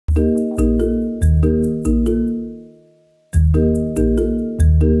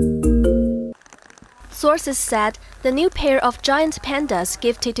Sources said the new pair of giant pandas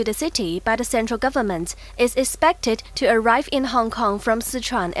gifted to the city by the central government is expected to arrive in Hong Kong from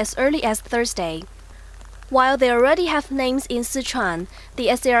Sichuan as early as Thursday. While they already have names in Sichuan,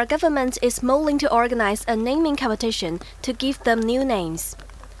 the SAR government is mulling to organize a naming competition to give them new names.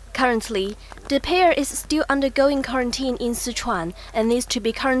 Currently, the pair is still undergoing quarantine in Sichuan and needs to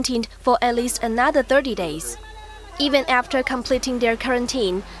be quarantined for at least another 30 days. Even after completing their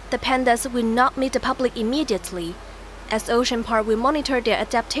quarantine, the pandas will not meet the public immediately, as Ocean Park will monitor their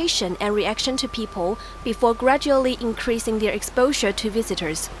adaptation and reaction to people before gradually increasing their exposure to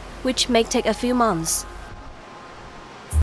visitors, which may take a few months.